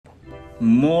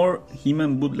More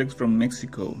He-Man bootlegs from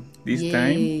Mexico. This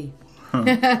Yay.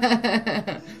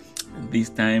 time, this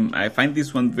time I find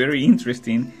this one very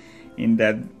interesting in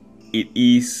that it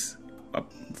is a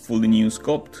fully new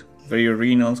sculpt, very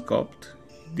original sculpt.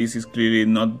 This is clearly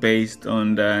not based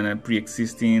on the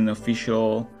pre-existing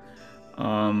official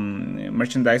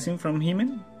merchandising from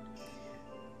He-Man,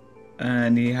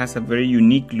 and it has a very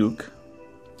unique look.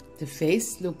 The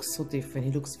face looks so different.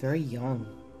 He looks very young.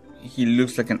 He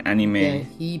looks like an anime. Yeah,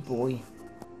 he-boy.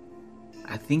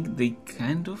 I think they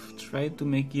kind of tried to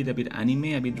make it a bit anime,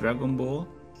 a bit Dragon Ball.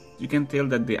 You can tell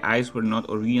that the eyes were not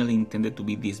originally intended to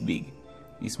be this big.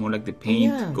 It's more like the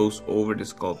paint goes over the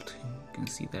sculpt. You can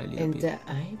see that a little bit. And the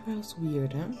eyebrows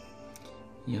weird, huh?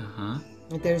 Yeah, huh?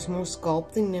 Like there's more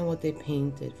sculpting than what they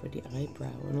painted for the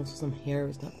eyebrow. And also some hair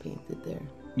is not painted there.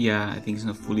 Yeah, I think it's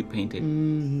not fully painted.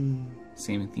 Mm-hmm.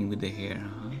 Same thing with the hair,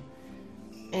 huh?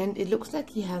 And it looks like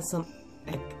he has some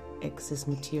excess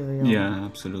material. Yeah,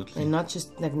 absolutely. And not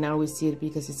just like now we see it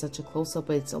because it's such a close-up,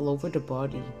 but it's all over the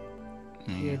body.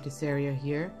 Here, this area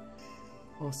here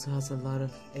also has a lot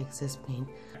of excess paint.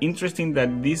 Interesting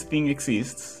that this thing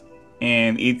exists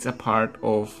and it's a part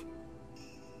of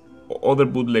other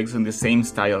bootlegs in the same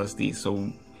style as this.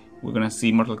 So we're gonna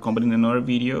see Mortal Kombat in another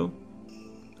video.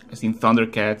 I think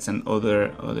Thundercats and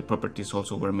other properties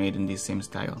also were made in this same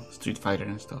style, Street Fighter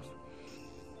and stuff.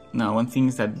 Now, one thing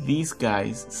is that these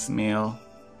guys smell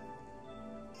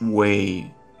way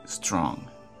strong,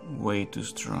 way too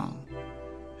strong.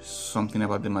 Something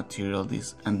about the material,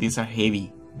 these are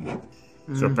heavy,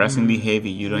 surprisingly heavy.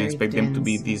 You don't expect them to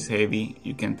be this heavy.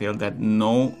 You can tell that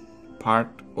no part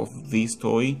of this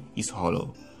toy is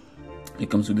hollow. It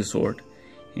comes with the sword,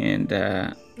 and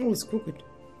oh, it's crooked.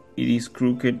 It is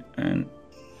crooked, and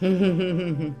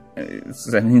it's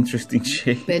an interesting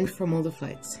shape. Bent from all the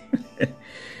fights.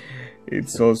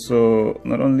 It's also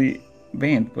not only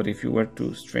bent, but if you were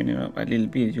to straighten it up a little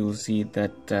bit, you will see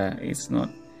that it's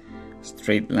not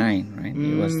straight line, right?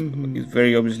 It's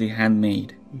very obviously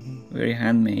handmade, very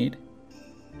handmade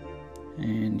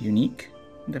and unique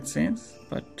in that sense.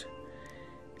 But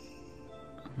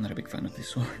I'm not a big fan of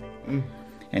this sword,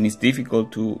 and it's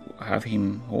difficult to have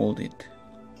him hold it,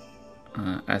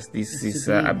 as this is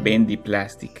a bendy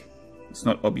plastic. It's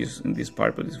not obvious in this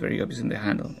part, but it's very obvious in the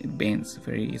handle. It bends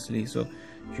very easily, so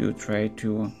you try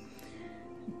to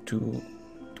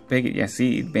peg it. Yeah,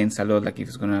 see, it bends a lot, like if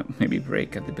it's gonna maybe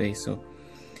break at the base. So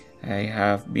I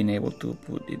have been able to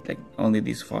put it like only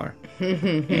this far,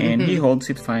 and he holds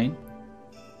it fine.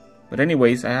 But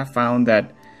anyways, I have found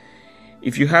that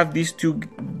if you have these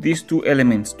two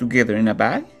elements together in a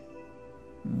bag,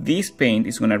 this paint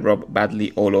is gonna rub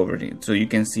badly all over it. So you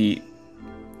can see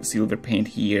silver paint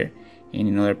here and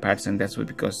in other parts, and that's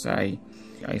because I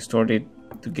stored it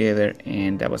together,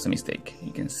 and that was a mistake.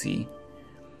 You can see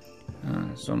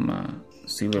some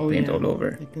silver paint all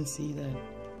over. I can see that.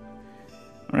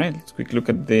 Alright, let's quick look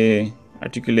at the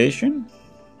articulation.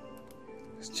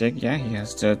 Let's check. Yeah, he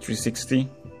has 360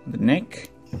 on the neck,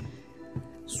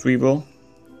 swivel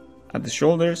at the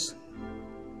shoulders,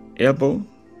 elbow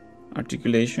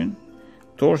articulation,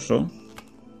 torso.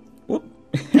 Whoop.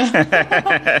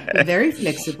 Very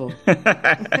flexible.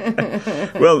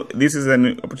 Well, this is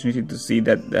an opportunity to see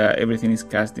that everything is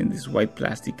cast in this white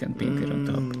plastic and painted on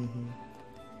top.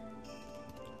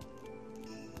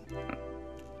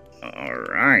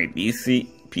 Alright, easy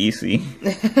peasy.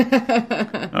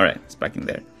 Alright, it's back in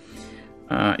there.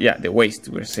 Yeah, the waist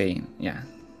we're saying. Yeah,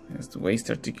 that's the waist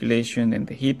articulation, and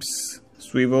the hips,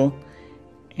 swivel,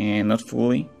 and not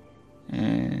fully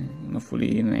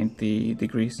 90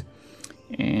 degrees.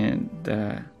 And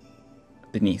the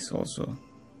knees also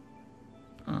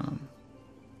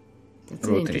It's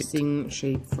an interesting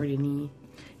shape for the knee.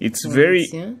 It's very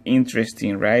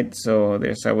interesting, right? So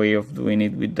there's a way of doing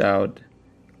it without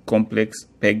complex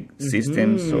peg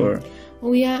systems or...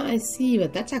 Oh yeah, I see,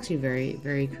 but that's actually very,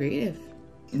 very creative.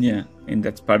 Yeah, and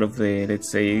that's part of the,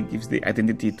 let's say, it gives the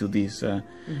identity to this to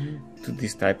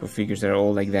this type of figures that are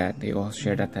all like that. They all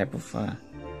share that type of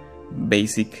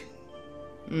basic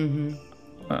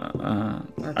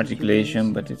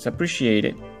articulation, but it's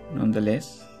appreciated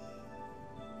nonetheless.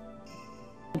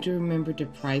 Do you remember the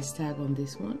price tag on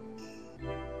this one?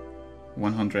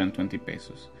 120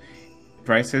 pesos.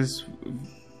 Prices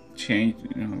changed,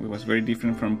 you know, it was very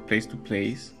different from place to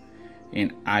place,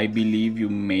 and I believe you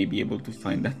may be able to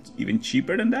find that even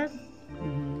cheaper than that.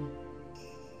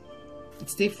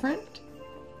 It's different.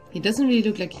 He doesn't really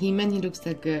look like He-Man. He looks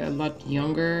like a lot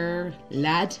younger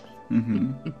lad.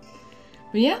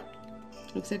 But yeah,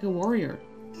 looks like a warrior.